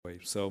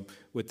So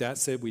with that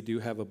said, we do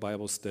have a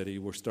Bible study.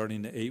 We're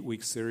starting an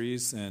 8-week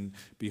series, and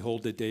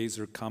behold, the days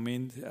are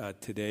coming.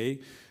 Today,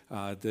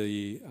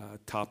 the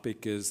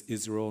topic is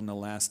Israel in the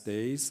last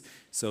days.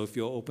 So if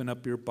you'll open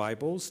up your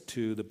Bibles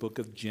to the book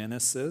of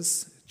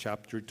Genesis,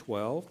 chapter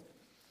 12,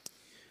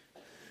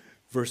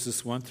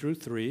 verses 1 through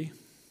 3.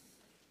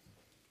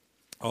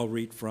 I'll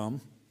read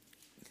from,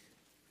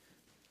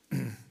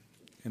 and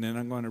then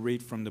I'm going to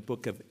read from the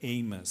book of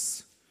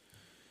Amos.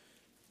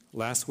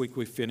 Last week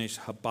we finished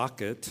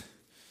Habakkuk.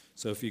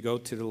 So if you go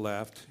to the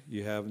left,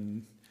 you have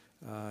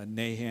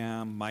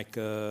Nahum,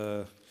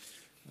 Micah,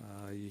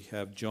 you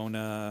have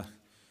Jonah,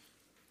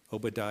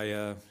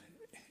 Obadiah,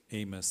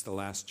 Amos, the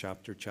last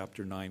chapter,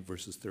 chapter 9,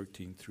 verses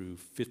 13 through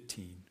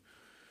 15.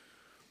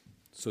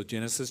 So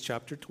Genesis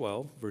chapter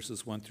 12,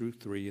 verses 1 through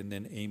 3, and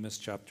then Amos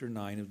chapter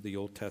 9 of the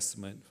Old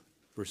Testament,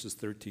 verses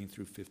 13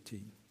 through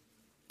 15.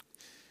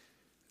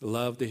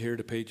 Love to hear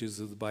the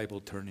pages of the Bible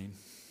turning.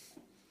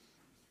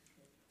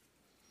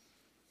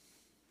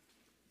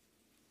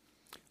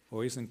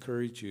 Always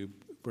encourage you,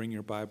 bring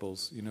your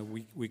Bibles. You know,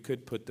 we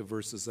could put the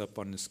verses up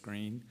on the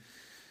screen,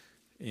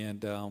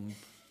 and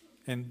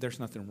there's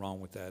nothing wrong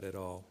with that at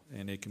all,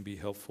 and it can be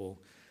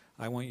helpful.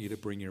 I want you to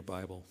bring your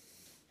Bible.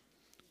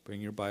 Bring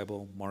your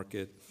Bible, mark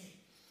it,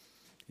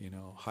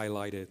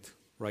 highlight it,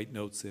 write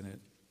notes in it.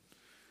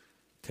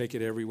 Take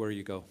it everywhere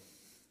you go.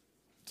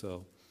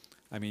 So,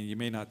 you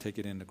may not take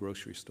it in the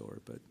grocery store,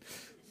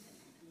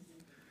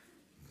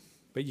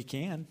 but you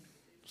can.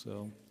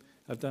 So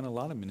I've done a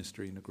lot of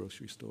ministry in the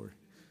grocery store,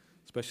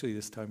 especially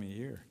this time of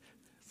year.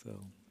 So,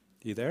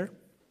 you there?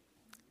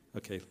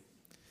 Okay.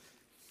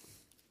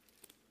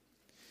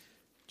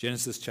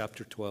 Genesis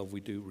chapter 12,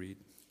 we do read.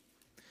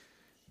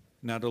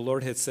 Now the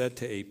Lord had said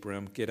to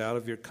Abram, "Get out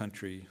of your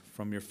country,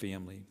 from your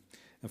family,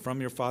 and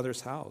from your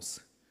father's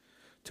house,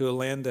 to a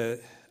land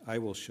that I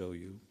will show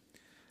you.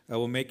 I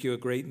will make you a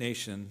great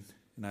nation,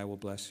 and I will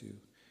bless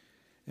you,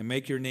 and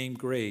make your name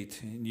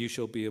great, and you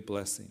shall be a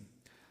blessing.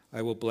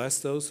 I will bless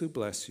those who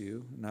bless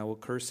you, and I will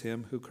curse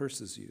him who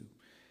curses you.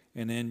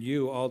 And in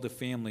you all the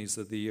families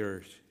of the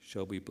earth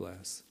shall be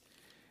blessed."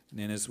 And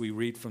then as we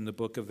read from the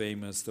book of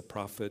Amos, the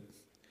prophet,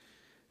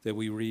 that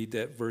we read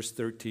at verse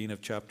 13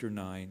 of chapter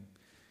 9,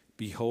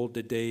 "Behold,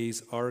 the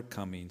days are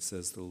coming,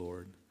 says the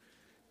Lord,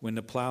 when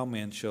the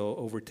plowman shall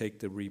overtake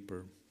the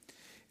reaper,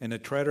 and the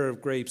treader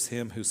of grapes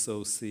him who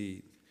sows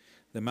seed.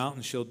 The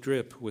mountain shall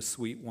drip with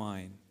sweet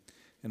wine,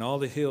 and all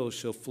the hills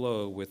shall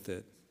flow with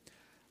it.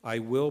 I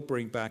will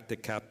bring back the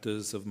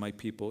captives of my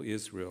people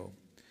Israel,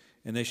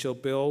 and they shall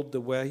build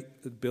the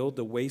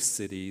waste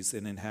cities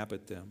and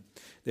inhabit them.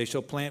 They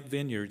shall plant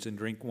vineyards and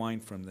drink wine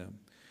from them.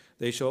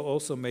 They shall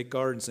also make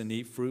gardens and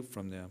eat fruit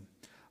from them.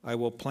 I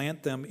will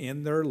plant them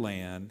in their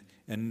land,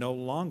 and no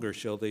longer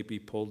shall they be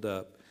pulled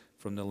up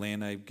from the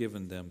land I have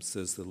given them,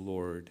 says the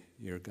Lord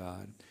your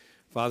God."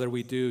 Father,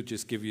 we do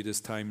just give you this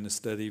time in the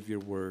study of your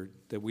word,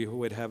 that we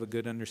would have a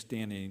good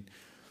understanding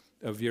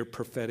of your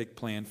prophetic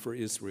plan for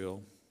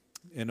Israel.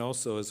 And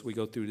also, as we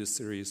go through this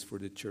series for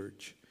the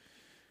church,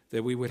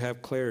 that we would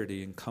have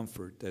clarity and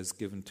comfort that is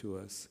given to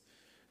us,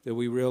 that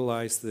we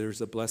realize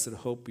there's a blessed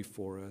hope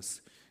before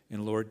us,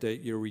 and Lord,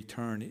 that your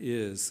return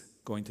is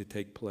going to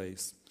take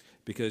place,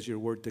 because your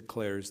word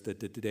declares that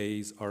the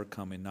days are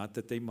coming, not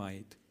that they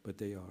might, but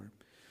they are.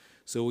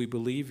 So we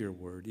believe your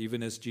word,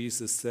 even as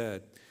Jesus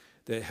said,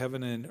 that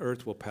heaven and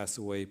earth will pass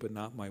away, but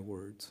not my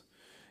words.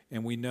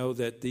 And we know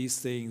that these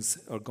things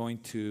are going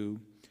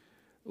to,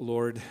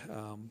 Lord,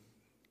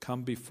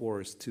 come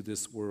before us to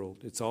this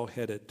world. It's all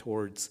headed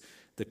towards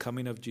the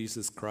coming of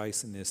Jesus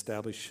Christ and the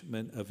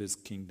establishment of his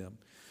kingdom.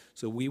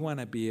 So we want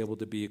to be able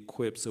to be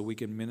equipped so we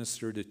can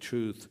minister the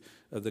truth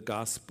of the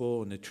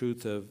gospel and the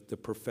truth of the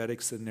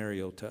prophetic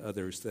scenario to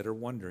others that are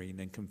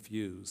wondering and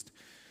confused,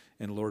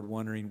 and Lord,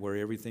 wondering where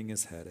everything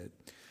is headed.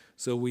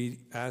 So we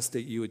ask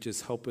that you would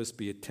just help us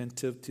be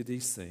attentive to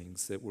these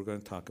things that we're going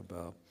to talk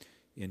about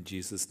in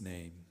Jesus'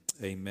 name.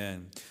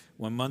 Amen.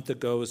 1 month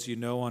ago, as you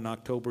know, on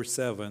October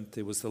 7th,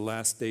 it was the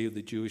last day of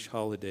the Jewish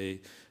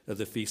holiday of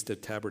the Feast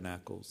of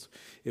Tabernacles.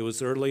 It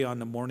was early on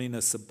the morning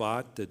of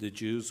Sabbath that the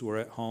Jews were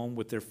at home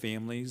with their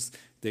families.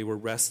 They were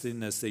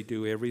resting as they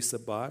do every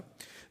Sabbath.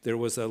 There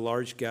was a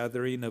large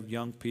gathering of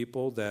young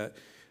people that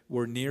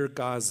were near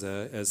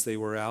Gaza as they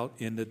were out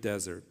in the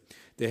desert.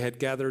 They had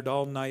gathered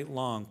all night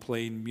long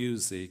playing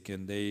music,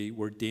 and they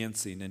were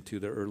dancing into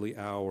the early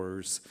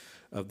hours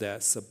of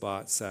that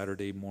Sabbath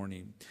Saturday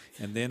morning.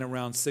 And then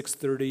around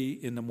 6:30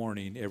 in the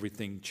morning,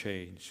 everything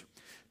changed.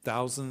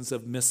 Thousands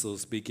of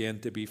missiles began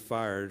to be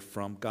fired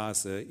from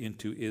Gaza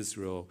into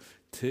Israel,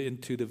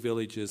 into the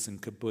villages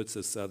and kibbutz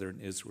of southern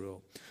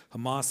Israel.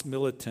 Hamas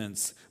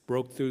militants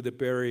broke through the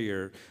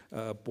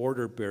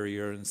border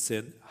barrier, and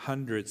sent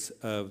hundreds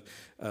of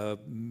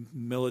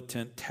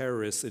militant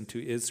terrorists into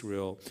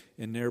Israel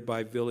and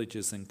nearby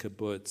villages and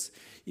kibbutz.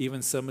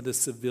 Even some of the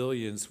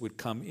civilians would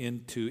come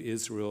into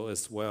Israel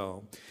as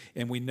well.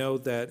 And we know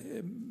that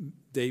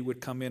they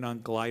would come in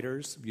on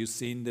gliders. You've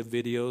seen the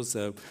videos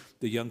of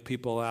the young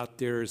people out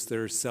there as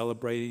they're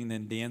celebrating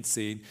and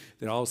dancing,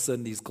 that all of a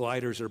sudden these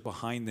gliders are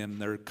behind them.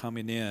 they're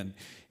coming in.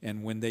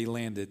 And when they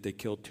landed, they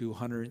killed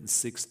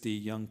 260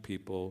 young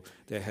people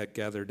that had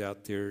gathered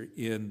out there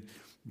in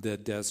the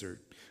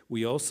desert.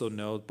 We also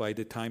know by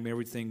the time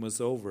everything was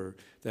over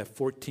that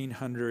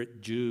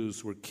 1,400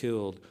 Jews were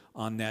killed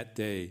on that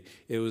day.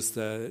 It was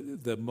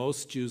the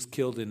most Jews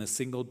killed in a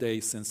single day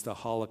since the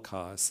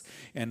Holocaust.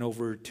 And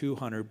over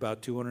 200,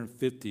 about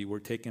 250 were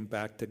taken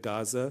back to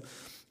Gaza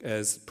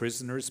as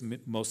prisoners.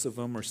 Most of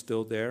them are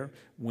still there.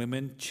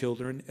 Women,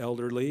 children,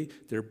 elderly,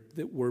 they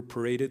were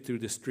paraded through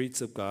the streets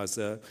of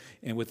Gaza.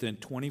 And within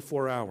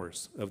 24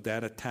 hours of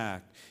that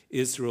attack,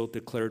 Israel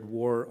declared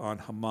war on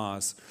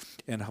Hamas.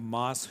 And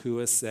Hamas, who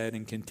has said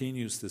and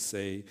continues to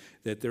say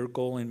that their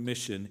goal and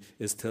mission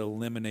is to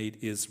eliminate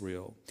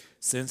Israel.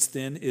 Since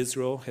then,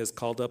 Israel has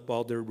called up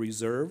all their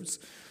reserves,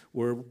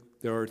 where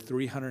there are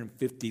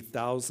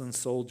 350,000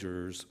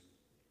 soldiers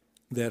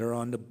that are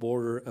on the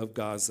border of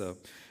Gaza.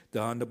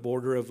 They're on the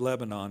border of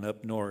Lebanon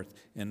up north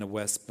in the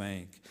West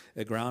Bank.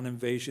 A ground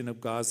invasion of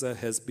Gaza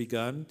has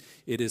begun.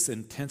 It is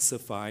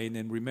intensifying.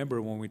 And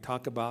remember, when we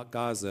talk about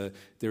Gaza,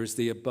 there's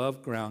the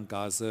above ground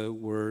Gaza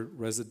where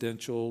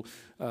residential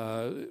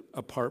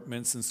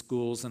apartments and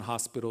schools and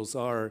hospitals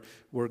are,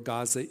 where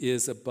Gaza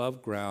is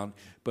above ground.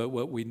 But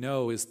what we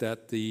know is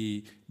that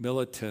the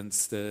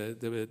militants,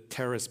 the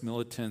terrorist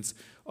militants,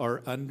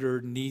 are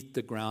underneath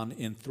the ground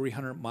in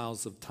 300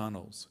 miles of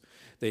tunnels.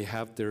 They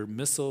have their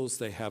missiles,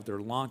 they have their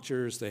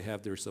launchers, they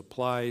have their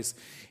supplies,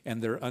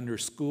 and they're under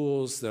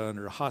schools, they're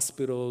under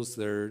hospitals,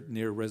 they're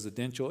near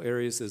residential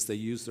areas as they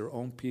use their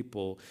own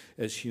people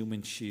as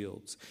human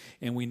shields.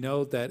 And we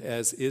know that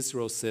as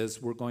Israel says,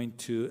 we're going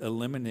to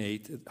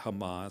eliminate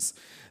Hamas,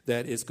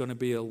 that it's going to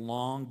be a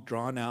long,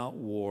 drawn-out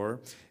war,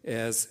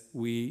 as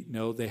we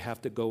know they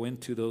have to go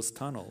into those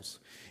tunnels.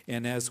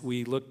 And as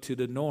we look to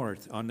the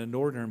north, on the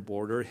northern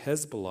border,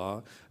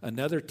 Hezbollah,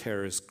 another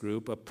terrorist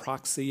group, a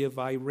proxy of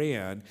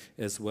Iran,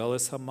 as well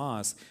as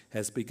Hamas,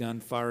 has begun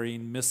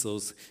firing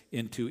missiles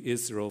into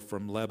Israel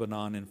from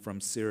Lebanon and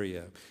from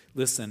Syria.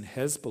 Listen,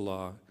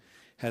 Hezbollah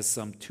has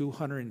some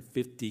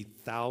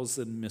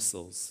 250,000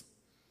 missiles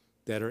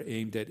that are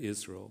aimed at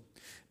Israel.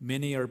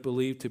 Many are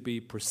believed to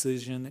be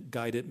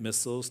precision-guided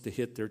missiles to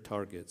hit their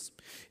targets.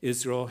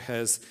 Israel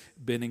has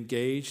been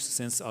engaged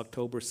since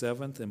October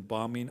 7th in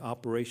bombing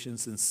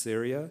operations in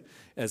Syria,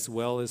 as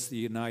well as the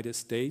United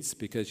States,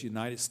 because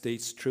United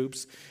States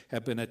troops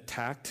have been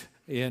attacked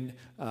in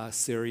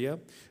Syria.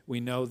 We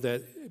know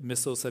that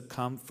missiles have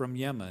come from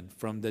Yemen,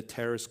 from the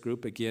terrorist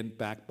group, again,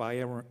 backed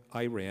by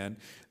Iran,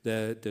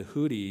 the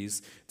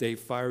Houthis. They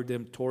fired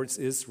them towards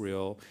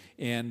Israel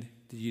and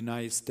the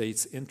United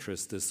States'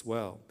 interest as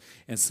well.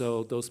 And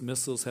so those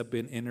missiles have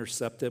been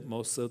intercepted,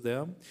 most of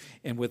them.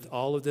 And with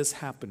all of this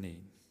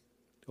happening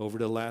over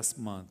the last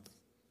month,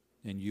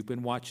 and you've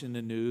been watching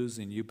the news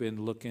and you've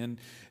been looking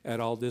at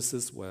all this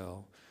as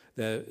well,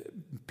 that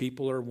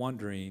people are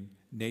wondering,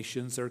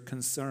 nations are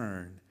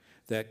concerned,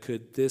 that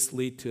could this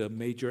lead to a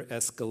major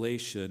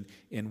escalation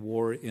in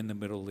war in the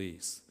Middle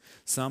East.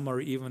 Some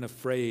are even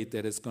afraid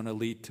that it's going to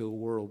lead to a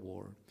world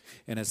war.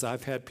 And as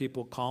I've had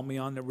people call me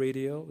on the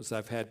radio, as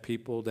I've had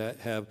people that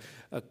have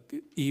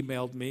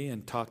emailed me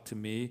and talked to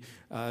me,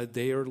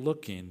 they are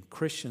looking,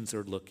 Christians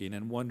are looking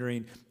and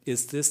wondering,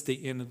 is this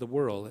the end of the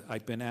world?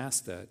 I've been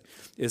asked that.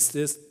 Is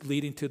this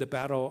leading to the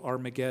battle of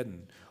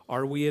Armageddon?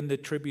 Are we in the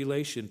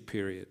tribulation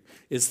period?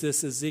 Is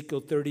this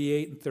Ezekiel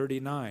 38 and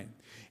 39?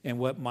 And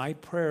what my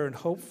prayer and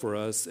hope for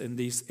us in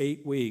these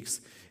 8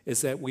 weeks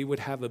is that we would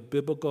have a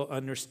biblical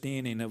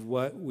understanding of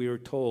what we are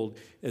told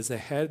is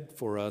ahead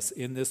for us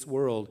in this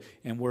world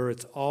and where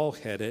it's all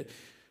headed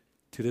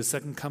to the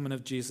second coming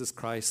of Jesus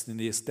Christ and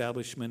the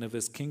establishment of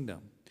his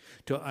kingdom.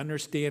 To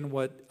understand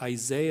what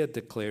Isaiah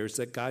declares,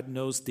 that God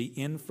knows the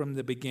end from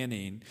the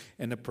beginning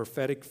and the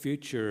prophetic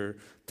future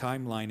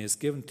timeline is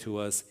given to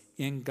us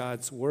in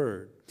God's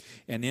word.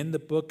 And in the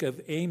book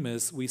of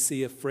Amos, we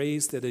see a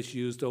phrase that is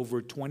used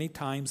over 20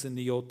 times in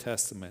the Old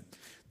Testament,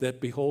 that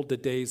behold, the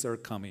days are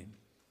coming.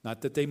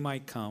 Not that they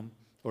might come,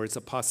 or it's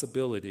a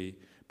possibility,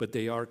 but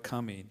they are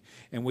coming.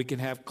 And we can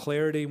have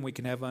clarity and we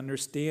can have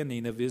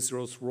understanding of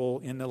Israel's role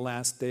in the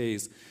last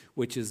days,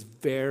 which is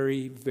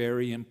very,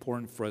 very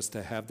important for us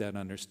to have that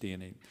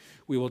understanding.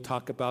 We will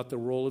talk about the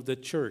role of the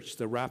church,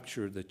 the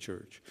rapture of the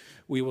church.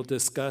 We will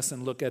discuss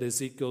and look at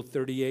Ezekiel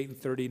 38 and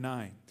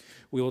 39.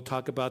 We will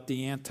talk about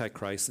the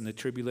Antichrist in the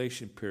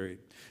tribulation period,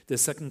 the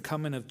second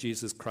coming of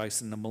Jesus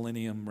Christ in the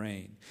millennium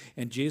reign.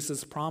 And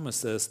Jesus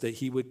promised us that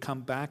he would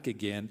come back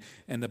again,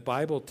 and the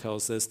Bible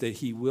tells us that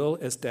he will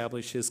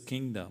establish his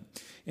kingdom.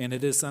 And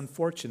it is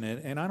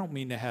unfortunate, and I don't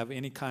mean to have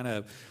any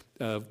kind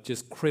of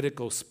just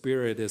critical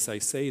spirit as I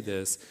say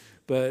this,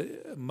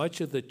 but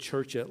much of the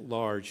church at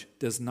large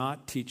does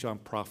not teach on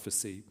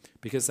prophecy,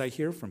 because I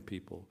hear from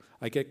people.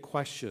 I get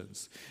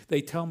questions.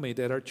 They tell me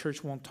that our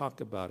church won't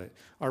talk about it.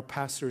 Our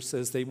pastor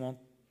says they won't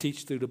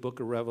teach through the book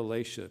of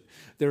Revelation.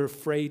 They're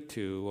afraid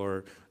to,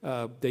 or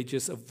they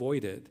just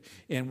avoid it.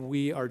 And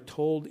we are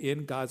told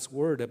in God's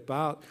word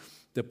about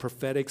the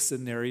prophetic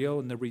scenario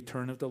and the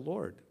return of the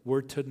Lord.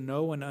 We're to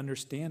know and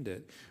understand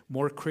it.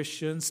 More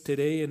Christians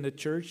today in the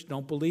church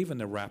don't believe in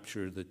the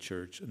rapture of the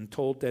church and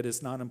told that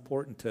it's not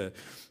important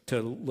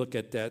to look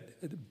at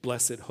that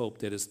blessed hope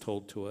that is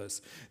told to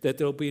us, that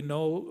there'll be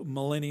no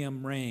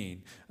millennium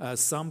reign.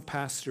 Some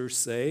pastors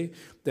say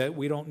that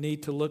we don't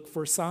need to look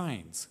for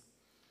signs.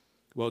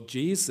 Well,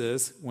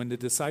 Jesus, when the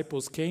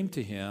disciples came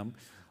to him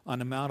on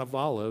the Mount of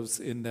Olives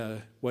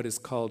in what is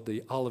called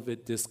the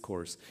Olivet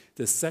Discourse,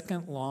 the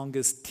second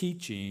longest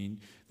teaching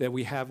that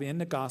we have in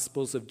the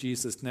Gospels of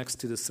Jesus next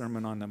to the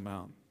Sermon on the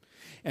Mount.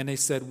 And they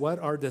said, what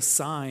are the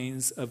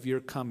signs of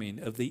your coming,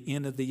 of the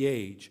end of the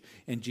age?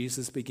 And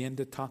Jesus began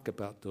to talk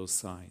about those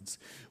signs.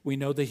 We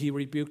know that he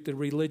rebuked the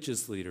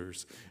religious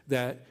leaders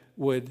that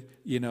would,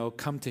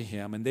 come to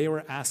him. And they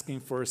were asking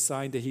for a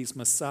sign that he's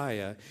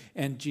Messiah.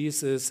 And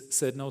Jesus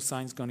said, no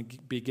sign's going to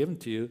be given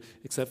to you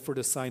except for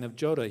the sign of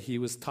Jonah. He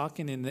was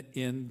talking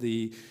in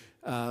the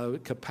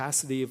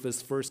capacity of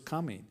his first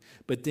coming.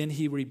 But then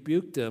he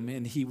rebuked them,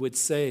 and he would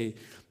say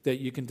that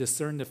you can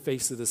discern the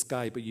face of the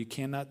sky, but you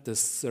cannot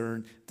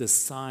discern the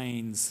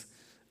signs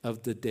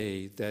of the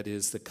day, that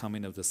is the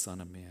coming of the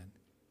Son of Man.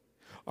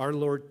 Our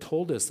Lord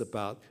told us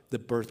about the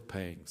birth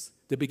pangs,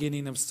 the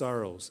beginning of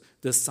sorrows,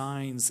 the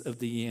signs of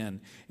the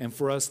end. And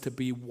for us to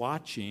be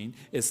watching,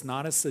 it's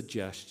not a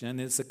suggestion,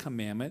 it's a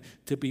commandment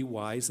to be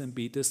wise and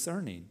be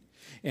discerning.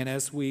 And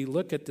as we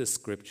look at the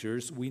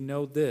scriptures, we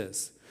know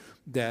this,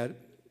 that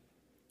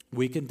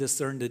we can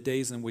discern the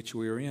days in which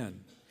we are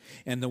in.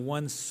 And the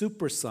one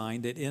super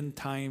sign that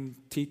end-time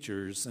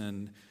teachers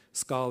and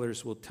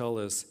scholars will tell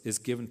us is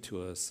given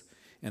to us,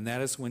 and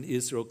that is when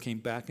Israel came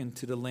back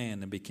into the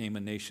land and became a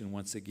nation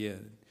once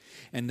again.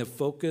 And the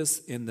focus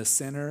in the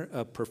center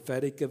of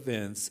prophetic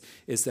events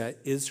is that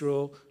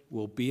Israel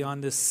will be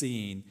on the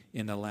scene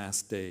in the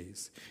last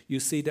days.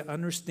 You see, to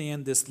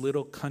understand this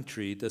little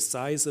country, the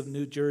size of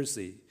New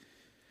Jersey,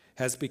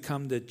 has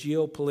become the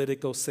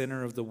geopolitical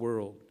center of the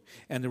world.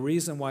 And the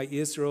reason why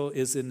Israel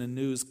is in the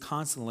news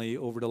constantly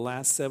over the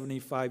last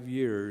 75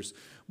 years,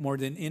 more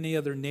than any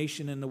other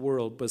nation in the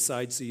world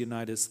besides the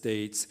United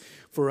States,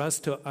 for us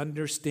to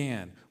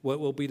understand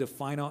what will be the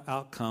final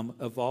outcome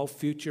of all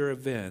future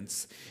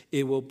events,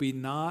 it will be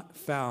not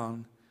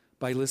found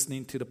by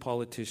listening to the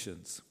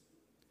politicians.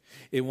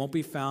 It won't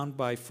be found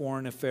by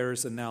foreign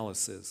affairs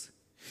analysis.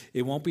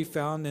 It won't be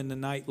found in the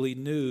nightly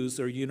news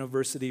or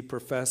university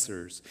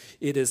professors.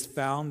 It is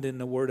found in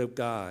the Word of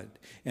God.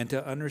 And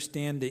to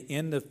understand the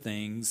end of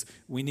things,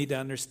 we need to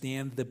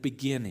understand the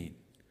beginning.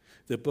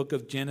 The book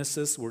of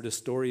Genesis, where the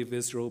story of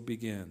Israel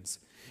begins.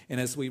 And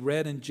as we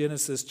read in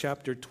Genesis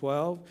chapter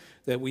 12,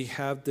 that we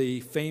have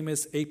the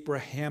famous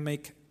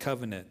Abrahamic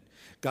covenant.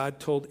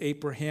 God told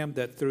Abraham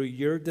that through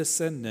your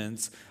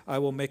descendants, I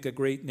will make a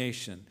great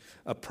nation.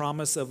 A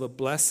promise of a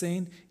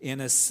blessing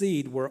and a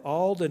seed where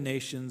all the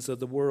nations of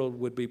the world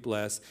would be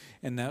blessed.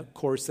 And that, of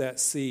course, that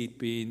seed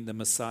being the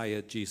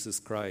Messiah, Jesus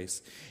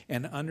Christ.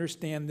 And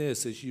understand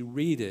this as you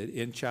read it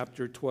in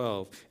chapter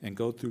 12 and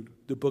go through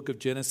the book of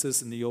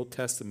Genesis in the Old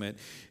Testament.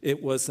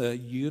 It was a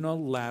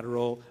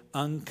unilateral,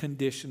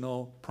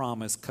 unconditional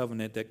promise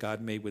covenant that God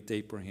made with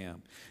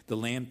Abraham. The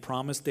land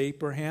promised to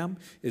Abraham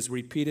is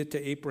repeated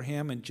to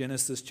Abraham in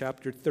Genesis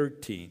chapter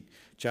 13,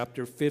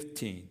 chapter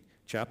 15,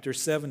 chapter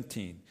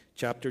 17,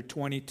 chapter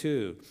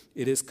 22.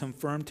 It is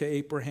confirmed to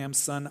Abraham's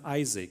son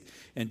Isaac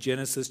in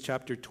Genesis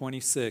chapter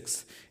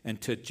 26, and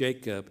to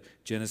Jacob,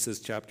 Genesis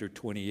chapter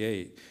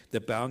 28.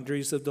 The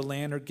boundaries of the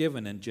land are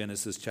given in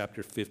Genesis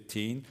chapter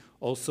 15,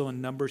 also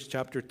in Numbers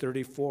chapter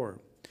 34.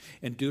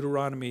 In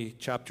Deuteronomy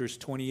chapters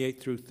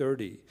 28 through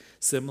 30,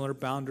 similar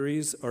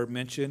boundaries are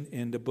mentioned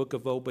in the book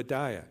of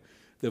Obadiah.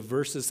 The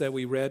verses that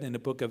we read in the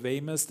book of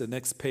Amos, the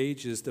next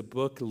page is the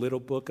little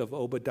book of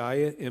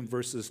Obadiah in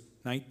verses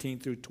 19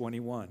 through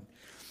 21.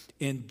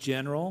 In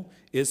general,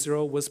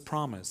 Israel was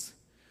promised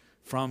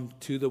from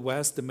to the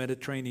west, the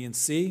Mediterranean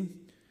Sea,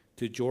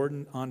 to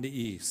Jordan on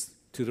the east,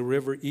 to the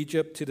river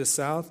Egypt to the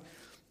south,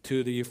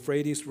 to the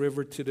Euphrates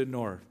River to the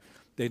north.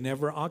 They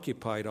never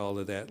occupied all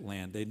of that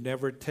land. They'd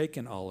never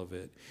taken all of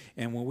it.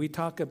 And when we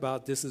talk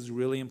about, this is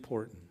really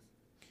important,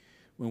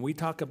 when we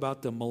talk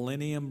about the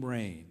millennium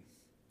reign,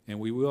 and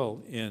we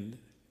will in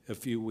a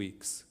few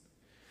weeks,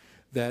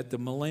 that the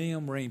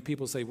millennium reign,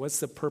 people say, what's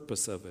the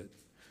purpose of it?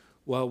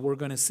 Well, we're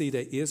going to see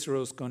that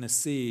Israel's going to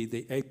see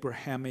the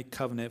Abrahamic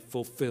covenant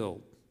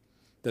fulfilled,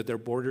 that their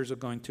borders are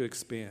going to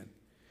expand.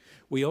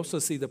 We also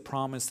see the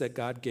promise that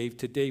God gave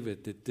to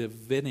David, the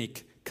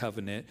Davidic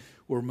covenant,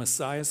 where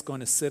Messiah is going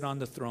to sit on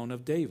the throne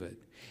of David.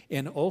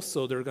 And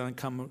also they're going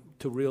to come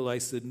to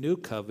realize the new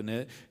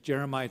covenant,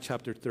 Jeremiah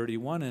chapter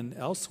 31 and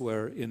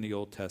elsewhere in the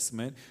Old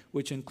Testament,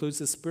 which includes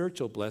the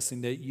spiritual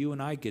blessing that you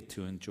and I get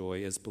to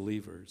enjoy as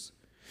believers.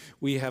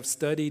 We have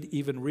studied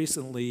even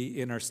recently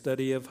in our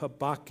study of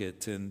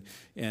Habakkuk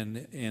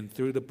and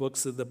through the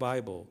books of the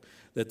Bible,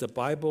 that the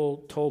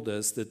Bible told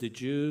us that the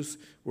Jews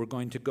were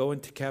going to go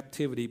into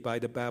captivity by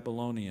the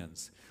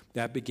Babylonians.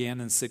 That began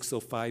in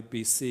 605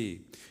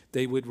 BC.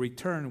 They would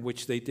return,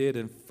 which they did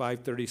in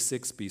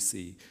 536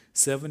 BC.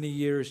 70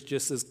 years,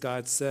 just as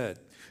God said.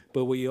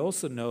 But we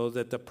also know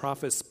that the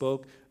prophet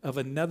spoke of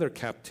another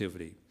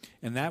captivity,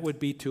 and that would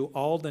be to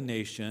all the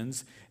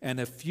nations and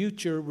a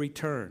future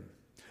return,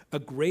 a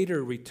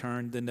greater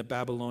return than the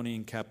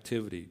Babylonian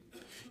captivity.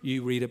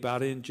 You read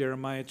about it in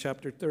Jeremiah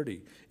chapter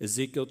 30,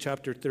 Ezekiel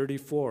chapter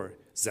 34,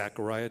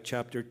 Zechariah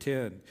chapter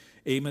 10,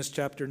 Amos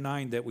chapter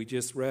 9 that we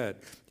just read.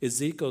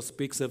 Ezekiel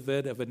speaks of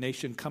it, of a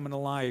nation coming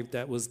alive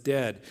that was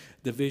dead,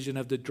 the vision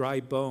of the dry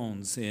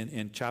bones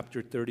in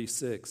chapter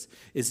 36.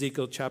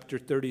 Ezekiel chapter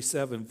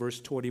 37,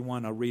 verse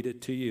 21, I'll read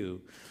it to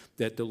you,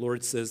 that the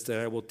Lord says that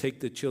I will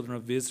take the children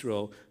of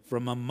Israel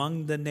from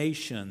among the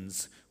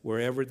nations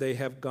wherever they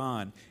have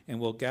gone, and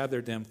will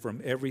gather them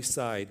from every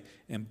side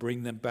and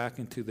bring them back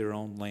into their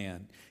own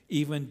land.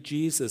 Even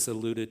Jesus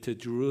alluded to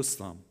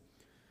Jerusalem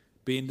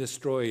being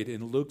destroyed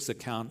in Luke's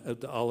account of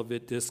the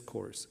Olivet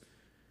Discourse,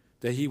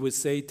 that he would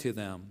say to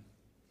them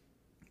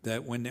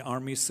that when the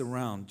armies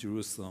surround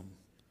Jerusalem,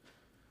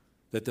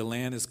 that the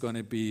land is going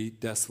to be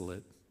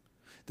desolate,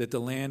 that the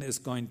land is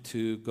going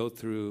to go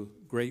through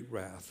great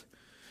wrath,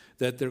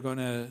 that they're going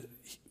to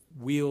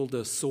wield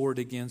a sword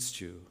against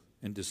you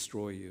and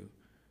destroy you,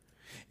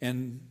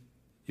 and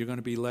you're going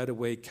to be led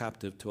away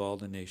captive to all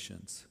the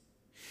nations.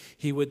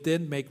 He would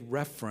then make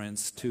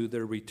reference to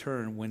their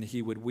return when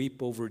he would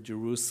weep over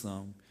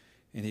Jerusalem,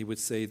 and he would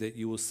say that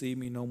you will see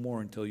me no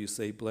more until you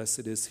say,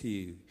 blessed is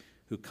he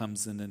who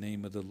comes in the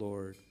name of the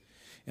Lord.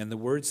 And the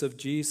words of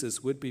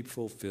Jesus would be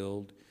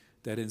fulfilled,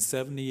 that in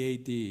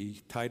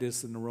 70 AD,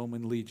 Titus and the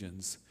Roman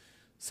legions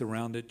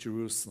surrounded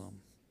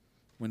Jerusalem.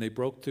 When they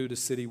broke through the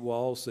city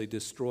walls, they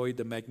destroyed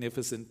the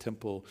magnificent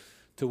temple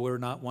to where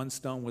not one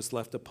stone was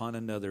left upon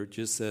another,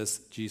 just as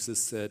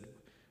Jesus said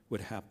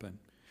would happen.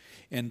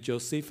 And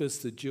Josephus,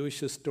 the Jewish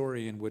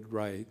historian, would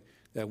write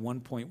that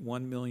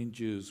 1.1 million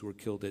Jews were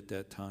killed at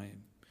that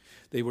time.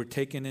 They were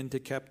taken into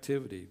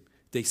captivity.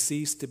 They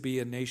ceased to be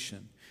a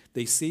nation.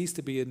 They ceased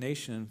to be a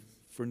nation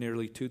for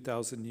nearly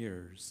 2,000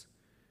 years.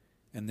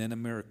 And then a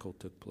miracle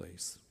took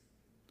place.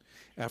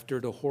 After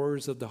the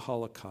horrors of the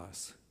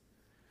Holocaust,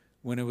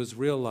 when it was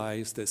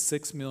realized that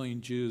 6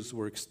 million Jews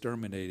were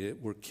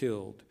exterminated, were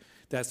killed,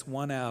 that's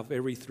 1 out of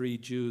every 3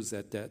 Jews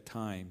at that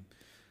time,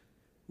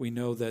 we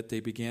know that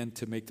they began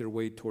to make their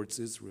way towards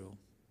Israel.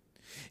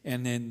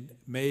 And then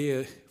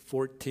May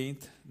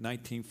 14th,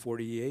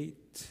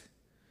 1948,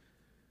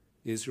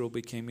 Israel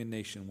became a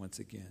nation once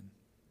again.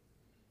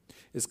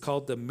 It's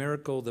called the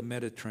miracle of the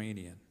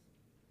Mediterranean.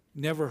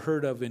 Never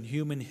heard of in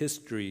human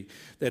history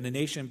that a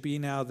nation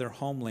being out of their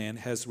homeland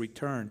has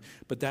returned,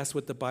 but that's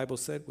what the Bible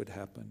said would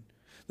happen.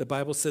 The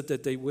Bible said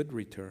that they would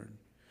return.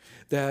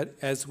 That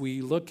as we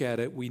look at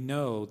it, we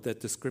know that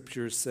the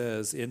scripture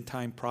says, end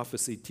time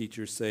prophecy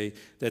teachers say,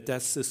 that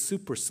that's the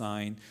super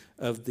sign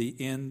of the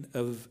end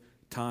of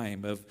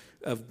time, of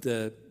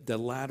the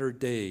latter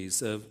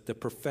days, of the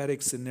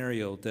prophetic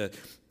scenario.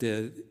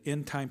 The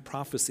end time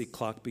prophecy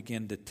clock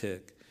began to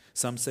tick.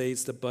 Some say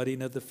it's the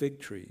budding of the fig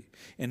tree.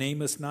 And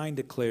Amos 9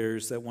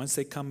 declares that once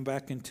they come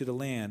back into the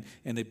land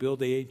and they build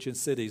the ancient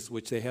cities,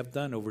 which they have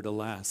done over the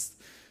last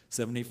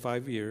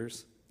 75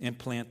 years, and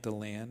plant the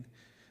land,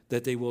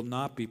 that they will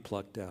not be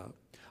plucked out.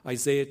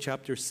 Isaiah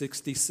chapter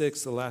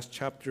 66, the last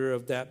chapter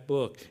of that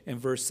book, in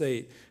verse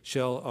 8,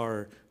 shall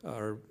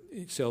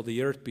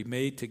the earth be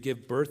made to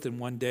give birth in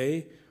one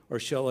day, or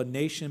shall a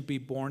nation be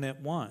born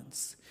at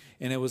once?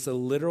 And it was a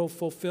literal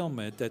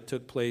fulfillment that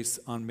took place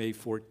on May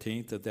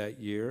 14th of that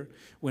year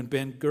when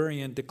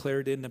Ben-Gurion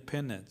declared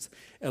independence.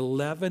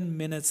 11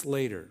 minutes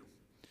later,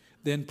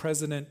 then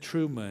President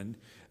Truman,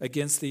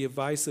 against the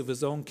advice of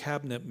his own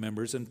cabinet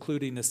members,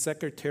 including the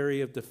Secretary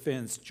of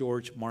Defense,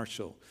 George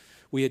Marshall.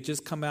 We had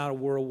just come out of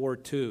World War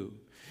II.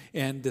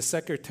 And the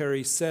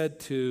secretary said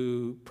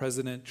to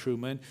President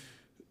Truman,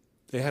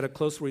 they had a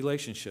close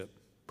relationship.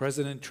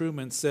 President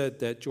Truman said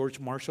that George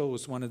Marshall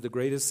was one of the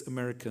greatest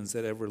Americans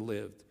that ever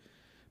lived.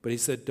 But he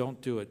said,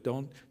 don't do it.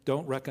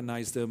 Don't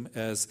recognize them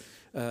as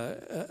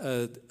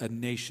a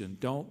nation.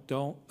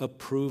 Don't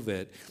approve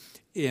it.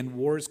 And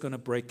war is going to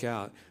break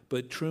out.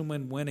 But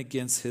Truman went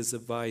against his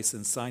advice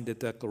and signed a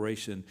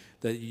declaration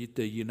that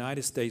the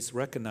United States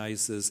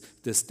recognizes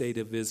the state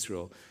of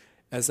Israel.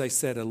 As I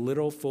said, a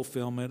literal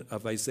fulfillment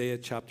of Isaiah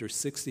chapter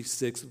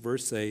 66,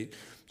 verse 8,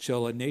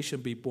 shall a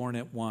nation be born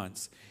at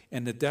once.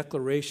 And the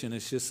declaration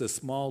is just a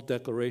small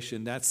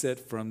declaration. That's it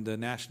from the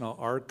National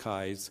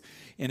Archives.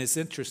 And it's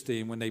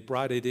interesting, when they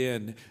brought it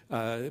in,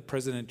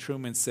 President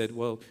Truman said,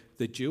 well,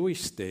 the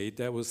Jewish state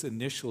that was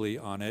initially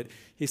on it,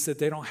 he said,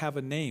 they don't have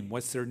a name.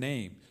 What's their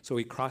name? So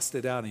he crossed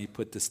it out and he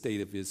put the state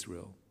of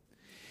Israel.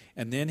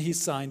 And then he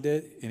signed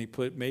it and he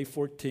put May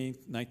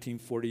 14th,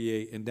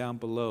 1948. And down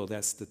below,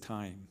 that's the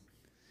time.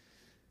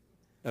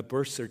 A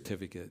birth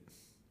certificate.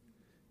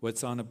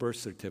 What's on a birth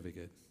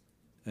certificate?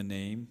 A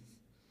name,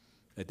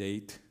 a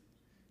date,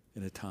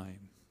 and a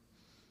time.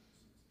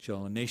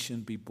 Shall a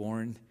nation be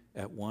born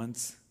at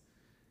once?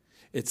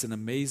 It's an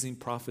amazing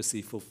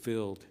prophecy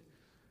fulfilled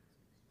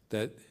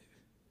that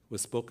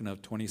was spoken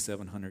of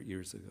 2,700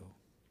 years ago.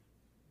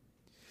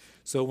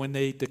 So when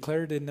they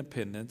declared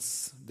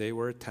independence, they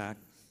were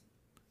attacked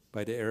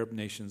by the Arab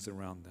nations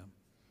around them.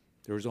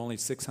 There was only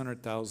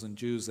 600,000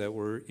 Jews that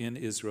were in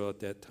Israel at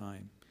that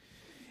time.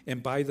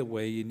 And by the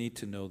way, you need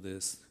to know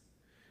this.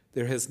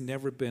 There has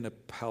never been a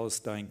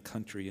Palestine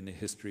country in the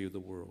history of the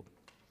world.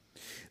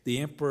 The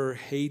Emperor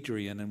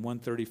Hadrian in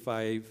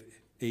 135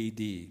 AD,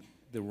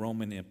 the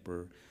Roman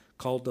emperor,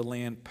 called the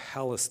land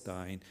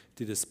Palestine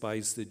to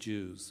despise the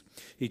Jews.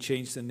 He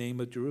changed the name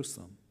of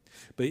Jerusalem.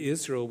 But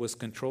Israel was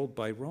controlled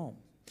by Rome.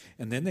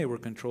 And then they were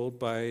controlled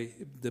by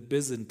the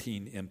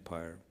Byzantine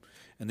Empire.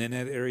 And then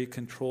that area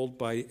controlled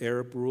by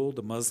Arab rule,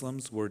 the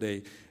Muslims, where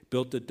they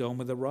built the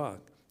Dome of the Rock.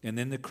 And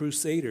then the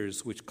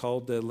Crusaders, which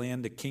called the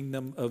land the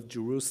Kingdom of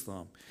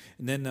Jerusalem.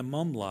 And then the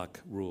Mamluk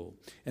rule.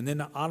 And then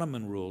the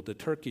Ottoman rule, the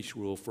Turkish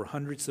rule, for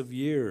hundreds of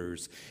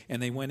years.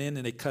 And they went in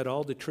and they cut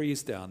all the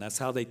trees down. That's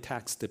how they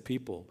taxed the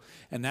people.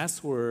 And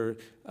that's where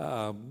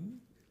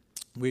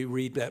we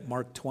read that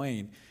Mark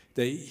Twain,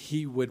 that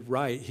he would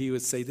write, he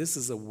would say, this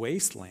is a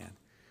wasteland.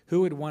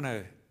 Who would want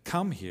to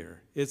come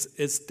here?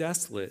 It's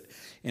desolate.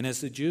 And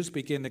as the Jews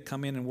began to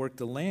come in and work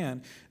the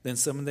land, then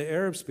some of the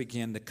Arabs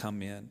began to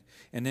come in.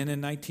 And then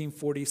in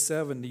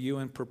 1947, the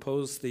UN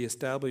proposed the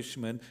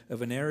establishment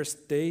of an Arab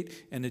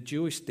state and a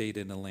Jewish state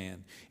in the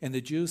land. And the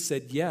Jews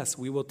said, yes,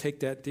 we will take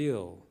that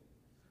deal.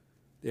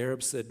 The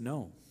Arabs said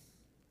no.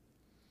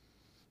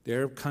 The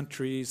Arab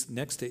countries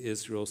next to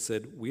Israel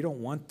said, we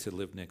don't want to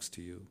live next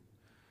to you.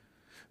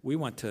 We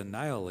want to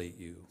annihilate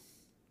you.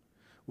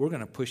 We're going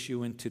to push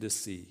you into the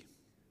sea.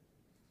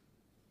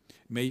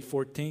 May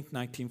 14th,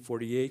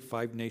 1948,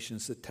 5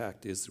 nations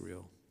attacked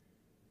Israel.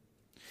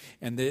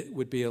 And it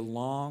would be a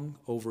long,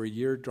 over a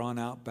year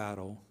drawn-out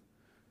battle,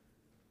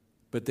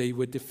 but they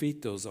would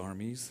defeat those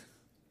armies.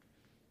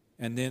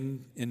 And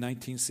then in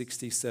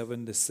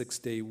 1967, the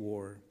Six-Day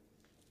War.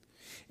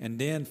 And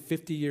then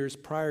 50 years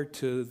prior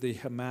to the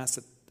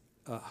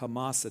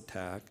Hamas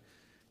attack,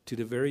 to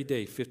the very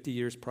day, 50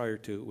 years prior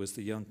to it, was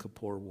the Yom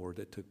Kippur War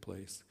that took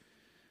place.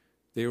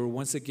 They were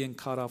once again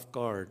caught off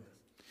guard.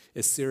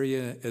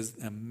 Assyria is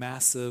a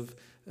massive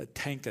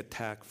tank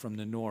attack from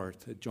the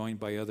north, joined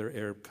by other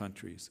Arab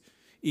countries.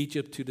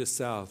 Egypt to the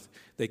south,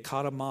 they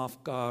caught them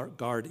off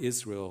guard,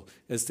 Israel,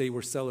 as they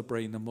were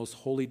celebrating the most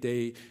holy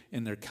day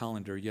in their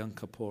calendar, Yom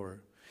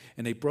Kippur.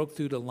 And they broke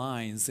through the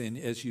lines, and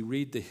as you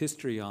read the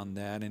history on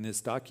that, and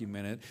it's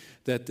documented,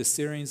 that the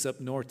Syrians up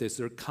north, as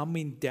they're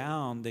coming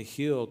down the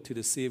hill to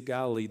the Sea of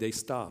Galilee, they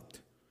stopped.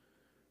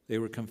 They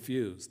were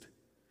confused.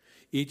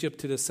 Egypt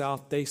to the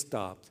south, they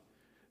stopped.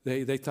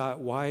 They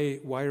thought, why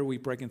are we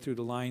breaking through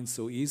the lines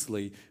so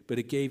easily? But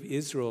it gave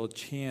Israel a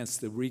chance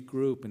to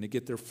regroup and to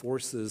get their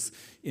forces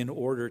in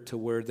order to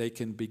where they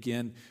can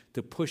begin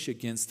to push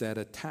against that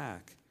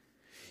attack.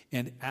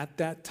 And at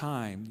that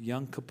time,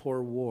 Yom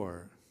Kippur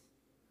War,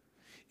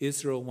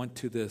 Israel went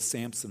to the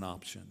Samson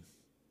option.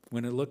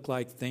 When it looked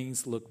like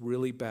things looked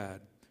really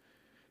bad.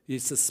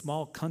 It's a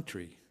small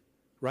country.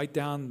 Right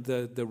down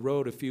the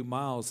road a few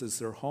miles is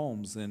their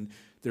homes and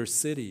their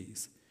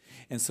cities.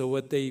 And so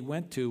what they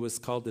went to was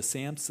called the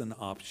Samson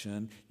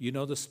option. You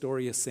know the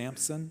story of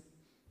Samson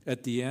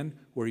at the end,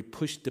 where he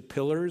pushed the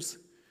pillars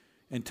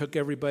and took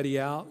everybody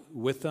out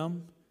with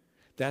him?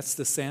 That's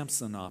the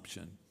Samson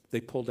option.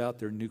 They pulled out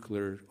their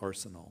nuclear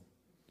arsenal.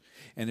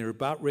 And they're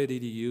about ready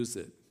to use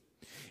it.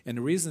 And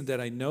the reason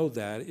that I know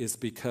that is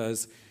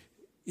because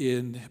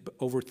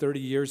over 30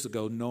 years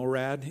ago,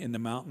 NORAD in the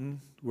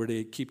mountain, where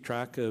they keep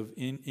track of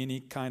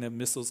any kind of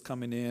missiles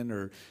coming in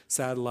or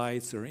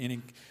satellites or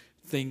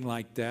anything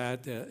like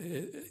that,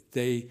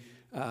 they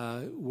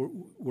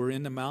were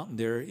in the mountain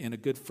there. And a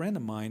good friend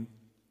of mine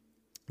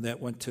that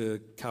went to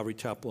Calvary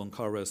Chapel in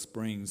Colorado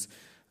Springs,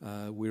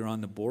 we were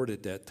on the board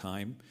at that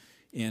time,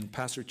 and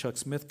Pastor Chuck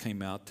Smith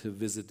came out to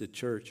visit the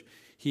church.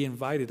 He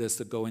invited us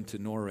to go into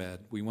NORAD.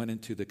 We went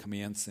into the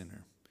command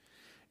center.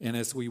 And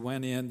as we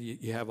went in,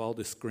 you have all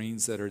the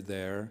screens that are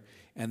there.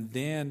 And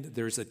then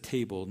there's a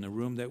table. In the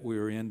room that we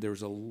were in, there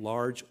was a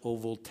large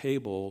oval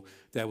table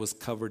that was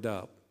covered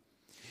up.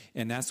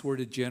 And that's where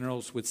the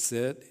generals would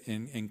sit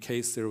in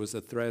case there was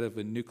a threat of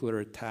a nuclear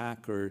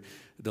attack or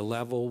the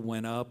level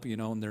went up,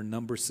 in their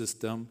number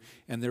system.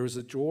 And there was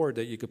a drawer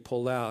that you could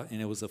pull out,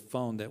 and it was a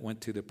phone that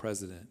went to the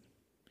president.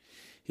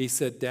 He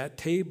said that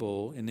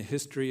table in the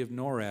history of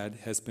NORAD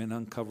has been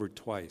uncovered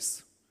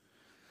twice.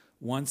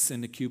 Once in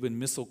the Cuban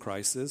Missile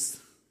Crisis,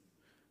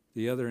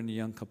 the other in the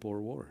Yom Kippur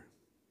War.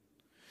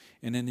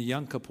 And in the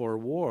Yom Kippur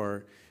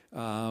War,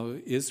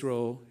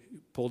 Israel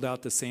pulled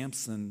out the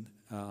Samson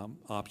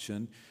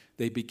option.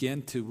 They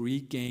began to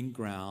regain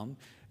ground,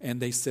 and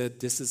they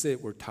said, this is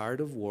it. We're tired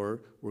of war.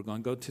 We're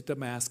going to go to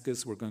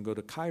Damascus. We're going to go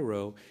to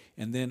Cairo.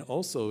 And then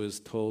also is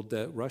told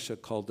that Russia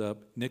called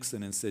up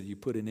Nixon and said, you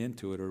put an end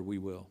to it or we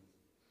will.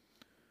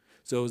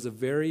 So it was a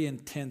very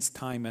intense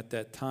time at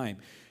that time.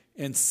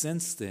 And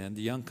since then,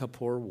 the Yom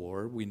Kippur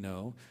War, we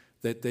know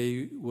that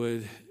they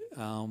would,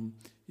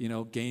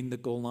 gain the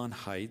Golan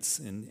Heights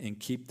and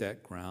keep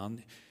that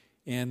ground.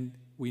 And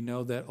we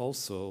know that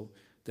also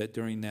that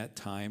during that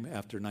time,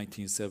 after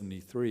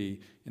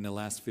 1973, in the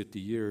last 50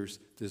 years,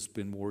 there's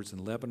been wars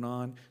in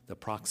Lebanon. The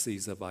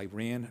proxies of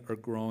Iran are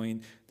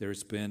growing.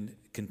 There's been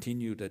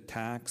continued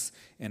attacks.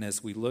 And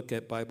as we look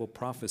at Bible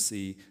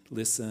prophecy,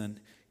 listen,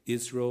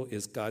 Israel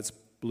is God's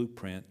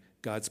blueprint,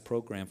 God's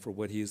program for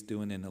what he is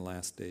doing in the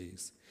last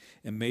days.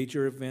 And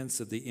major events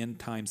of the end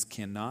times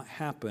cannot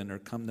happen or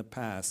come to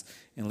pass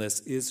unless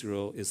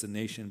Israel is a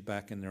nation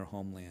back in their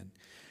homeland.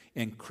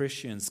 And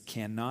Christians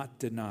cannot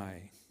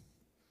deny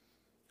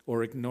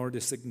or ignore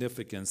the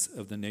significance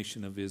of the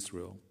nation of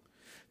Israel.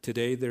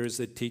 Today there is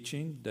a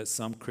teaching that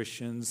some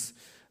Christians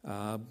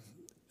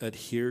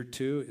adhere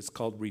to. It's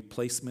called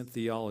replacement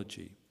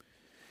theology.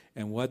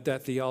 And what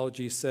that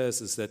theology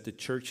says is that the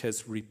church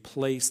has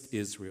replaced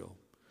Israel,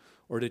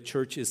 or the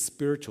church is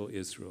spiritual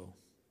Israel,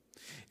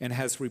 and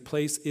has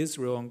replaced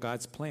Israel in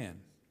God's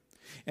plan.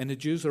 And the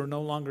Jews are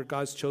no longer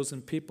God's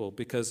chosen people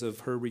because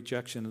of her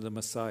rejection of the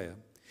Messiah.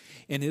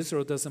 And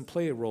Israel doesn't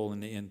play a role in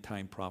the end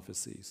time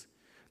prophecies.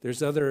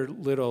 There's other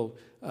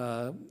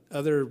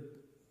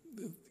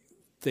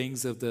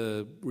things of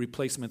the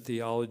replacement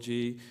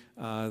theology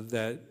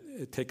that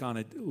take on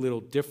a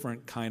little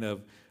different kind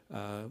of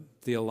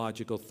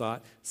theological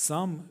thought.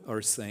 Some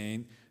are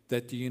saying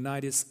that the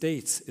United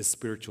States is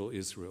spiritual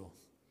Israel.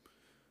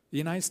 The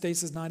United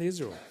States is not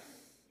Israel.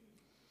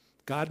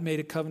 God made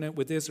a covenant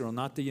with Israel,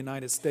 not the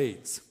United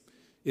States.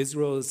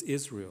 Israel is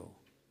Israel.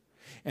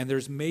 And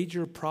there's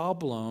major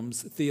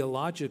problems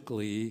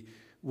theologically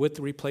with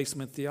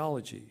replacement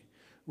theology.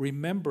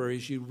 Remember,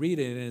 as you read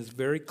it, and it's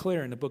very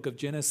clear in the book of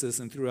Genesis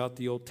and throughout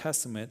the Old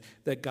Testament,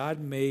 that God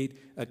made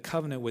a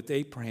covenant with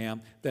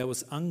Abraham that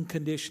was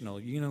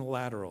unconditional,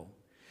 unilateral.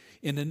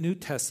 In the New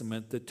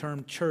Testament, the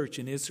term church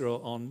and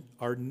Israel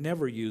are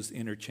never used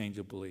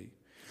interchangeably.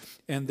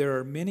 And there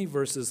are many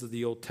verses of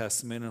the Old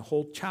Testament and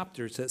whole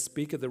chapters that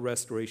speak of the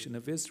restoration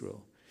of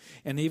Israel.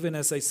 And even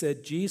as I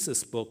said, Jesus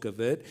spoke of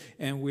it,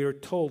 and we are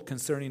told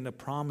concerning the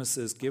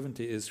promises given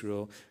to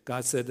Israel,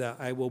 God said that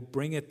I will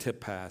bring it to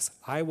pass.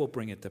 I will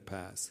bring it to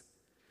pass.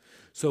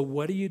 So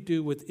what do you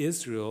do with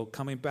Israel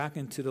coming back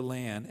into the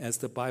land, as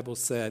the Bible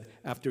said,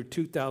 after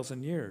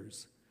 2,000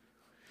 years?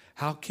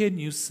 How can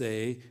you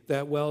say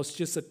that, well, it's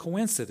just a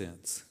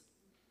coincidence?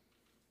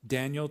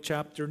 Daniel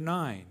chapter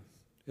 9,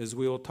 as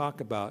we will talk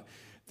about,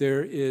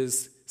 there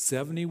is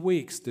 70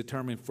 weeks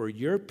determined for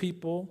your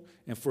people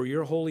and for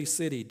your holy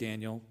city,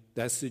 Daniel.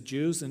 That's the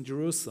Jews in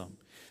Jerusalem.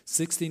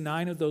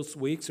 69 of those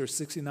weeks, or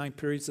 69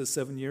 periods of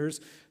 7 years,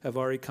 have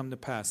already come to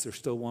pass. There's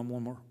still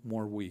one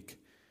more week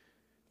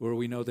where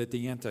we know that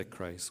the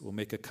Antichrist will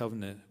make a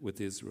covenant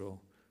with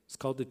Israel. It's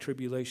called the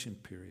tribulation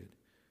period.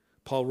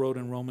 Paul wrote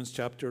in Romans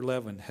chapter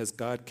 11, has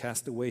God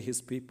cast away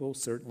his people?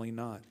 Certainly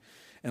not.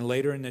 And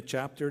later in the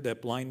chapter,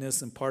 that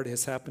blindness in part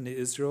has happened to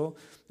Israel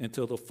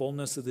until the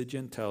fullness of the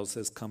Gentiles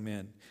has come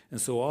in.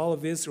 And so all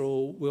of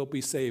Israel will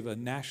be saved, a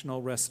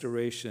national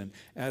restoration,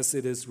 as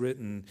it is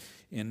written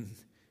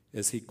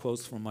as he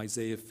quotes from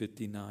Isaiah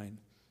 59.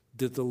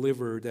 The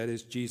deliverer, that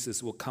is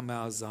Jesus, will come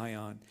out of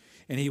Zion,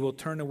 and he will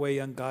turn away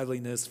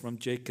ungodliness from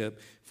Jacob,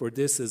 for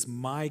this is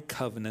my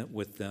covenant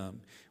with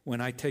them when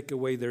I take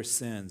away their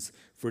sins.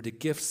 For the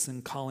gifts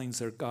and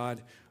callings of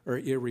God are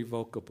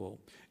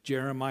irrevocable.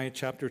 Jeremiah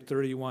chapter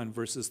 31,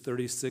 verses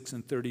 36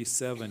 and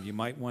 37. You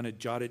might want to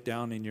jot it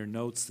down in your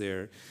notes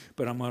there,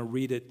 but I'm going to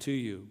read it to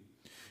you.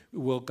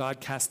 Will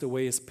God cast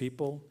away his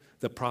people?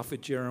 The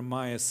prophet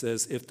Jeremiah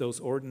says, if those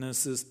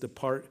ordinances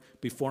depart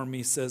before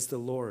me, says the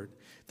Lord,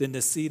 then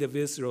the seed of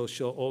Israel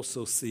shall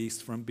also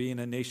cease from being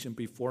a nation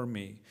before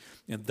me.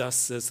 And thus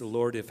says the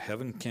Lord, if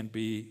heaven can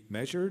be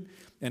measured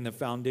and the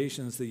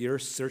foundations of the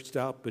earth searched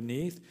out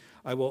beneath,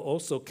 I will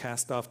also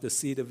cast off the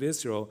seed of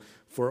Israel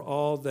for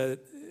all that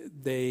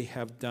they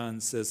have done,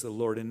 says the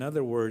Lord. In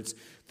other words,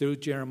 through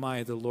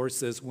Jeremiah, the Lord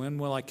says, when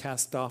will I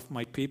cast off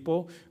my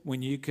people?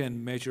 When you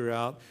can measure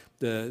out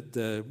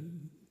the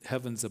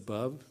heavens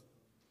above?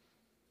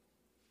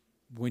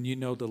 When you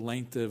know the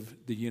length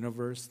of the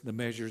universe, the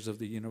measures of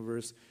the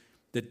universe,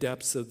 the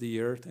depths of the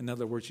earth. In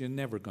other words, you're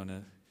never going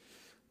to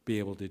be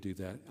able to do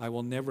that. I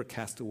will never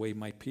cast away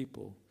my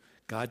people.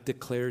 God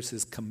declares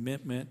his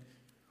commitment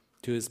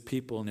to his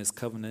people and his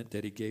covenant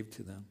that he gave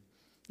to them.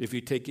 If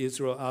you take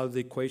Israel out of the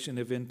equation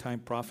of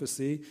end-time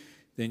prophecy,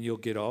 then you'll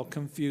get all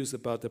confused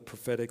about the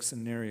prophetic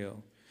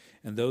scenario.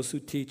 And those who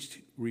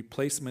teach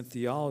replacement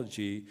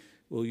theology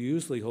will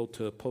usually hold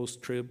to a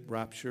post-trib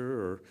rapture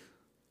or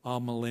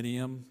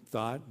all-millennium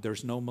thought.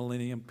 There's no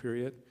millennium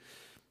period.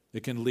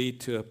 It can lead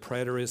to a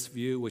preterist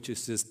view, which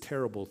is just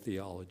terrible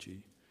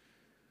theology,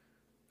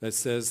 that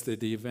says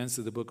that the events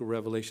of the book of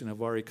Revelation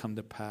have already come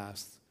to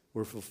pass,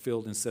 were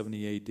fulfilled in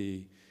 70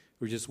 A.D.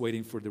 We're just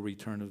waiting for the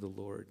return of the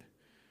Lord.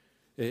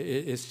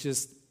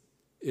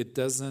 It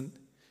doesn't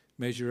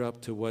measure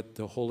up to what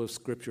the whole of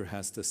Scripture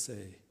has to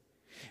say.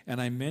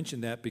 And I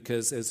mention that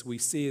because as we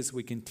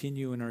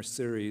continue in our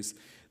series,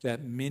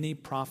 that many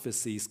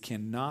prophecies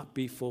cannot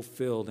be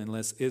fulfilled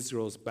unless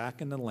Israel is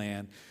back in the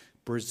land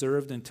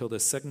preserved until the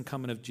second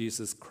coming of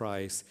Jesus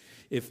Christ.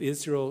 If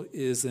Israel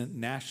isn't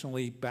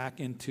nationally back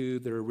into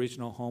their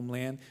original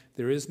homeland,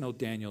 there is no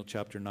Daniel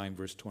chapter 9,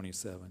 verse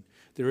 27.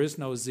 There is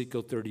no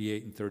Ezekiel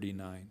 38 and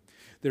 39.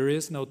 There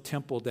is no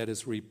temple that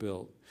is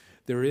rebuilt.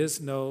 There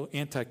is no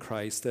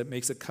Antichrist that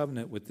makes a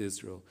covenant with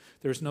Israel.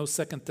 There's no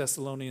 2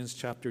 Thessalonians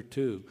chapter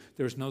 2.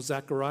 There's no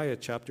Zechariah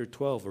chapter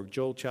 12 or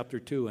Joel chapter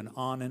 2, and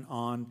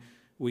on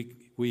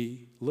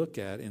we look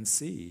at and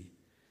see.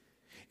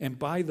 And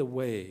by the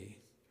way,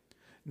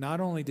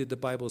 not only did the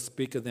Bible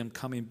speak of them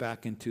coming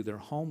back into their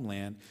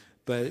homeland,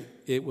 but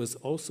it was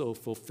also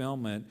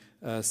fulfillment,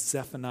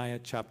 Zephaniah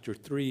chapter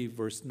 3,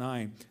 verse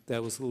 9,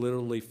 that was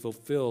literally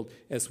fulfilled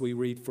as we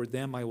read, "For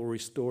them I will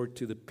restore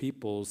to the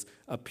peoples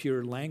a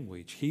pure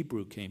language."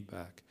 Hebrew came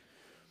back.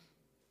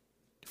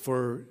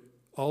 For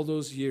all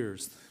those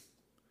years,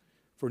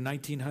 for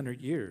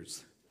 1900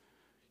 years,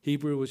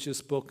 Hebrew was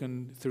just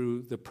spoken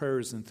through the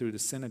prayers and through the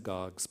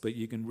synagogues, but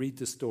you can read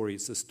the story.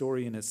 It's a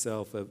story in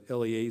itself of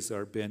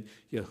Eleazar ben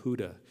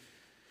Yehuda,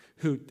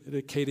 who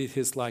dedicated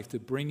his life to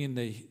bringing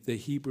the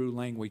Hebrew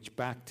language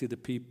back to the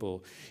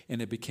people,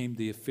 and it became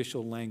the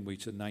official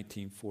language in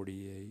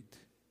 1948.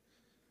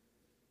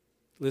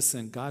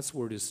 Listen, God's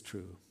word is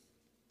true.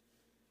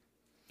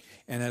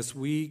 And as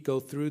we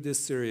go through this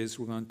series,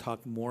 we're going to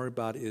talk more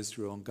about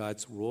Israel and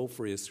God's role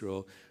for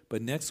Israel.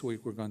 But next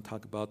week, we're going to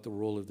talk about the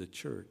role of the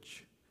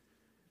church.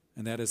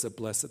 And that is a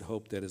blessed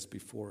hope that is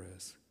before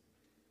us.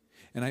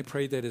 And I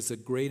pray that it's a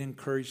great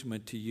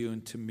encouragement to you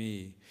and to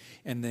me.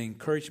 And the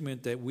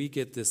encouragement that we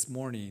get this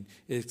morning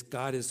is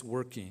God is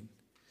working.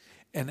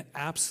 An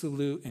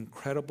absolute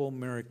incredible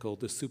miracle,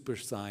 the super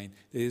sign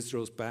that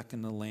Israel's back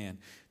in the land.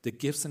 The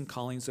gifts and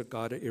callings of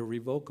God are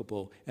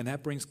irrevocable. And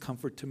that brings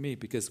comfort to me,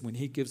 because when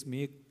he gives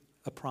me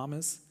a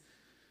promise,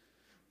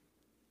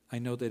 I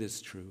know that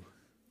it's true.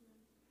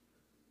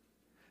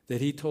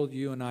 That he told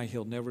you and I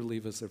he'll never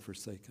leave us or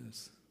forsake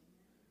us.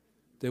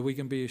 That we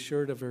can be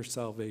assured of our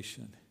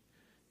salvation.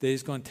 That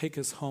he's going to take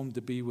us home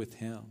to be with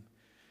him.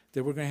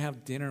 That we're going to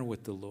have dinner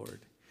with the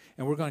Lord.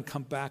 And we're going to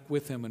come back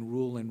with him and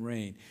rule and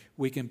reign.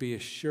 We can be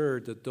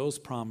assured that those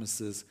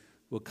promises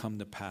will come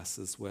to pass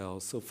as well.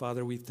 So,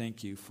 Father, we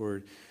thank you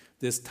for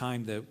this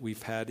time that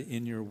we've had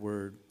in your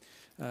word.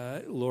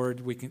 Lord,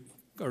 we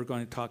are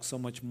going to talk so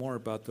much more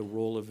about the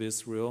role of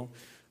Israel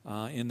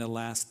in the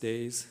last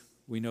days.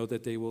 We know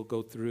that they will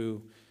go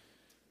through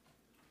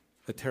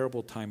a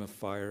terrible time of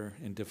fire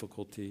and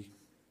difficulty.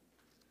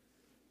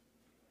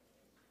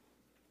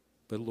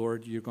 But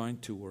Lord, you're going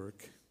to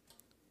work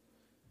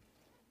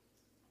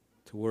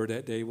to where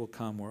that day will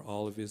come where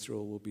all of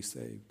Israel will be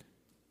saved.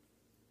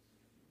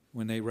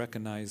 When they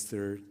recognize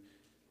their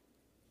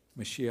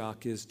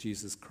Mashiach is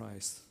Jesus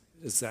Christ.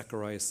 As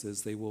Zechariah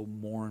says, they will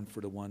mourn for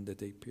the one that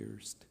they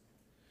pierced.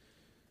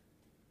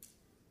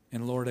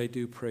 And Lord, I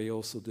do pray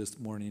also this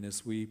morning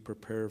as we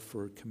prepare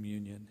for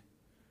communion.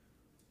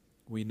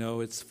 We know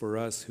it's for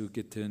us who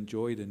get to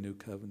enjoy the new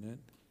covenant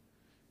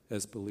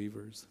as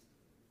believers.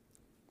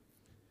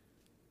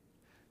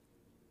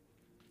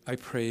 I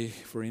pray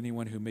for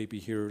anyone who may be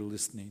here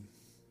listening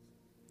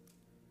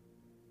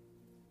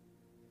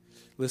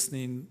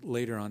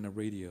later on the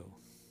radio,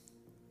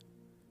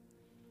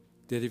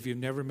 that if you've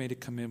never made a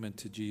commitment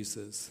to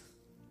Jesus,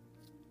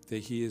 that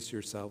he is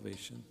your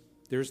salvation.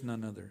 There's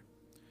none other.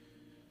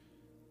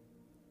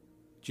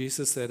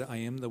 Jesus said, "I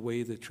am the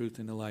way, the truth,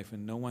 and the life,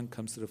 and no one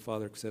comes to the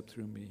Father except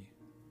through me."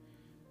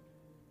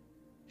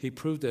 He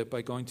proved it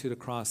by going to the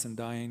cross and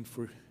dying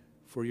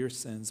for your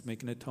sins,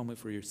 making atonement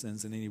for your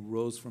sins, and then he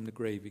rose from the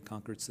grave. He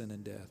conquered sin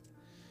and death.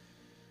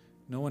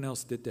 No one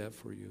else did that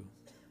for you.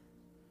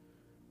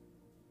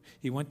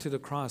 He went to the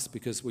cross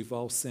because we've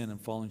all sinned and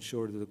fallen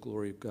short of the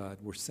glory of God.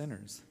 We're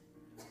sinners.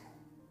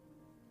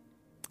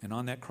 And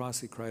on that cross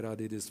he cried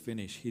out, "It is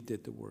finished." He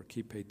did the work.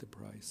 He paid the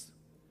price.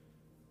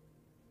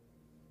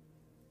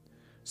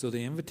 So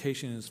the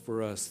invitation is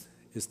for us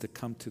is to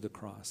come to the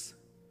cross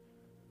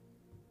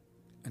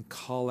and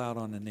call out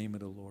on the name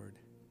of the Lord.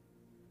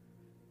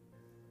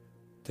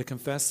 To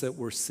confess that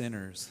we're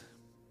sinners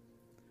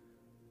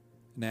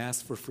and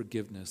ask for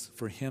forgiveness,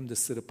 for him to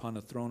sit upon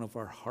the throne of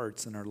our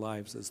hearts and our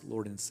lives as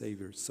Lord and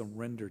Savior.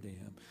 Surrender to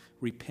him.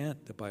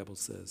 Repent, the Bible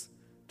says.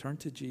 Turn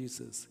to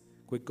Jesus.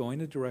 Quit going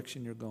the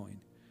direction you're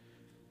going,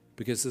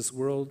 because this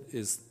world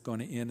is going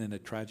to end in a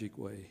tragic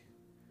way.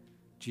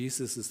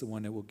 Jesus is the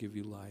one that will give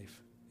you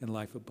life and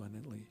life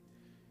abundantly.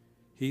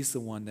 He's the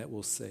one that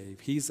will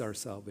save. He's our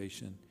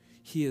salvation.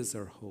 He is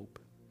our hope.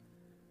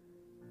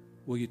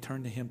 Will you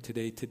turn to him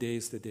today? Today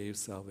is the day of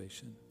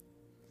salvation.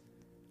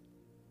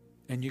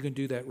 And you can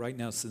do that right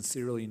now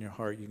sincerely in your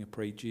heart. You can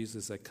pray,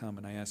 "Jesus, I come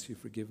and I ask you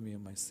to forgive me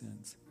of my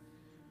sins.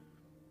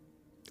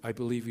 I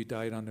believe you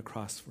died on the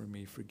cross for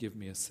me. Forgive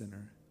me, a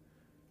sinner.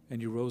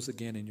 And you rose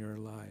again and you're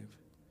alive.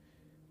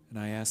 And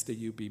I ask that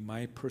you be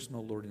my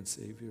personal Lord and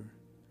Savior.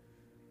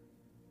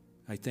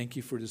 I thank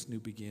you for this new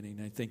beginning.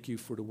 I thank you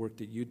for the work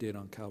that you did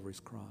on Calvary's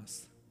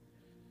cross.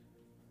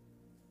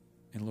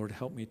 And Lord,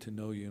 help me to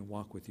know you and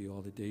walk with you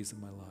all the days of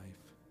my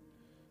life.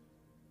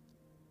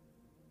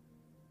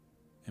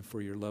 and for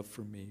your love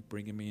for me,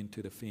 bringing me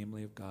into the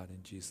family of God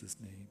in Jesus'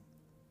 name.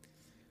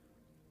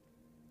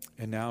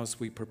 And now as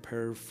we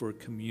prepare for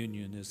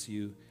communion, as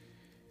you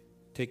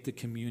take the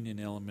communion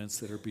elements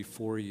that are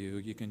before you,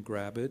 you can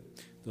grab it.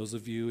 Those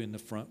of you in the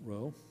front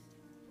row,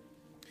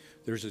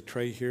 there's a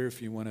tray here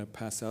if you want to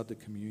pass out the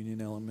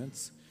communion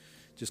elements.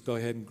 Just go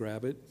ahead and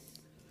grab it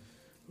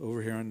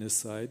over here on this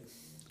side.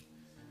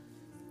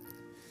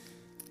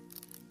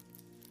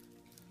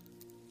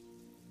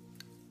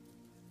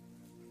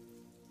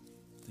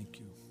 Thank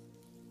you.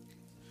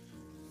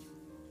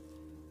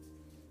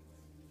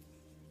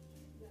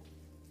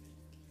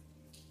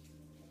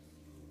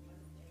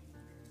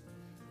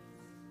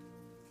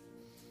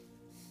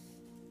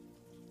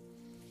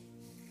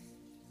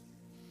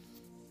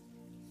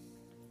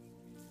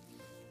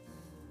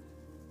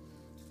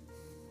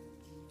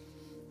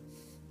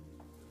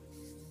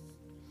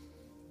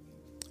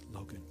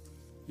 Logan,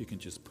 you can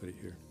just put it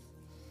here.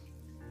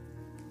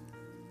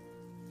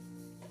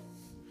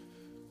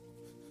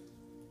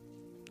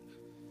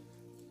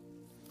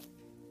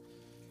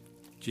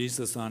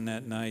 Jesus, on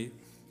that night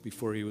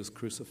before he was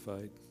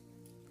crucified,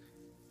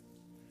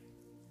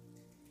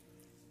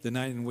 the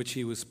night in which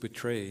he was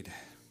betrayed,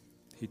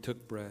 he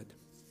took bread.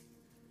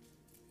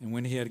 And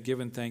when he had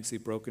given thanks, he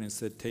broke it and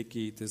said, "Take,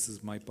 eat, this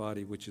is my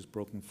body, which is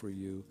broken for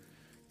you.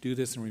 Do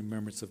this in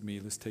remembrance of me."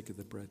 Let's take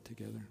the bread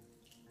together.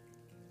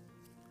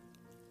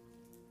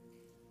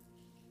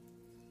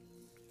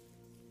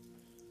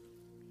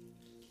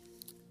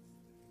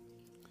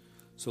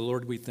 So,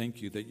 Lord, we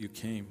thank you that you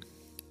came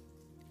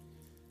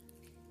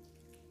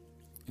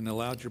and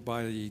allowed your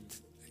body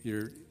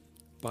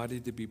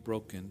to be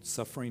broken,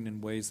 suffering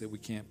in ways that we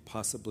can't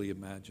possibly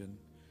imagine,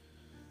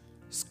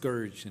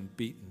 scourged and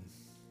beaten.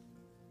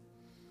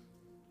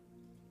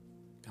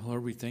 And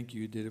Lord, we thank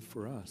you did it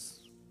for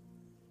us.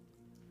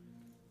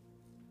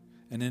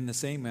 And in the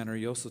same manner,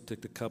 he also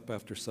took the cup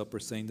after supper,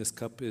 saying, "This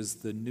cup is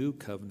the new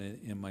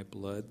covenant in my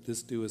blood.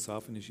 This do as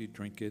often as you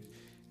drink it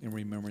in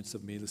remembrance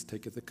of me." Let's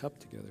take the cup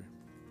together.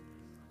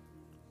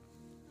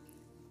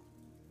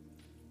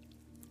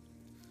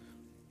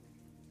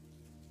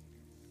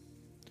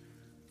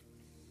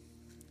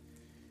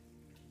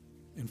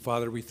 And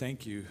Father, we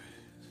thank you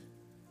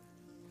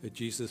that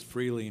Jesus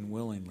freely and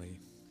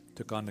willingly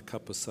took on the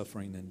cup of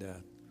suffering and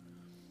death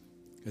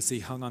as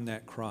he hung on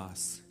that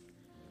cross,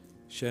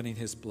 shedding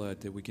his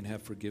blood that we can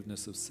have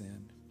forgiveness of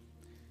sin.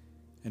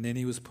 And then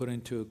he was put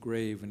into a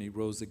grave and he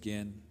rose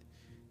again.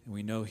 And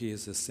we know he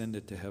has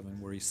ascended to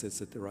heaven where he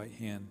sits at the right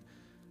hand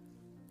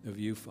of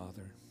you,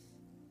 Father.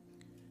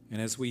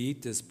 And as we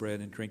eat this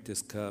bread and drink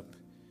this cup,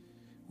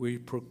 we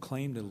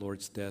proclaim the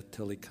Lord's death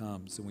till he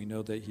comes. And we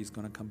know that he's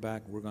going to come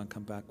back. We're going to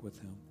come back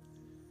with him.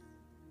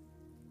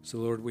 So,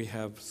 Lord, we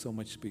have so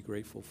much to be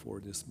grateful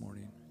for this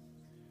morning.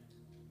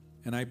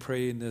 And I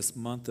pray in this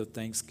month of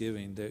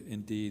Thanksgiving that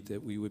indeed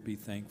that we would be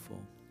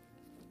thankful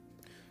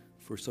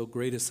for so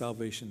great a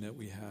salvation that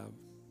we have.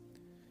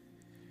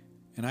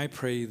 And I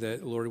pray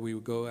that, Lord, we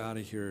would go out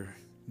of here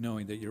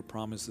knowing that your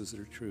promises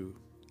are true,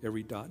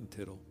 every dot and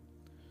tittle.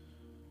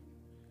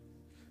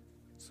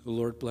 So,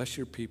 Lord, bless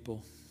your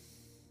people.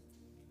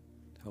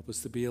 Help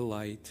us to be a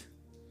light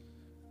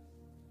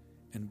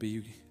and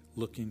be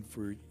looking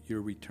for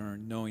your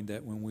return, knowing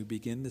that when we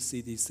begin to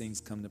see these things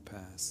come to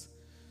pass,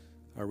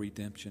 our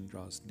redemption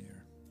draws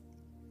near.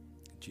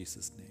 In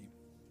Jesus' name.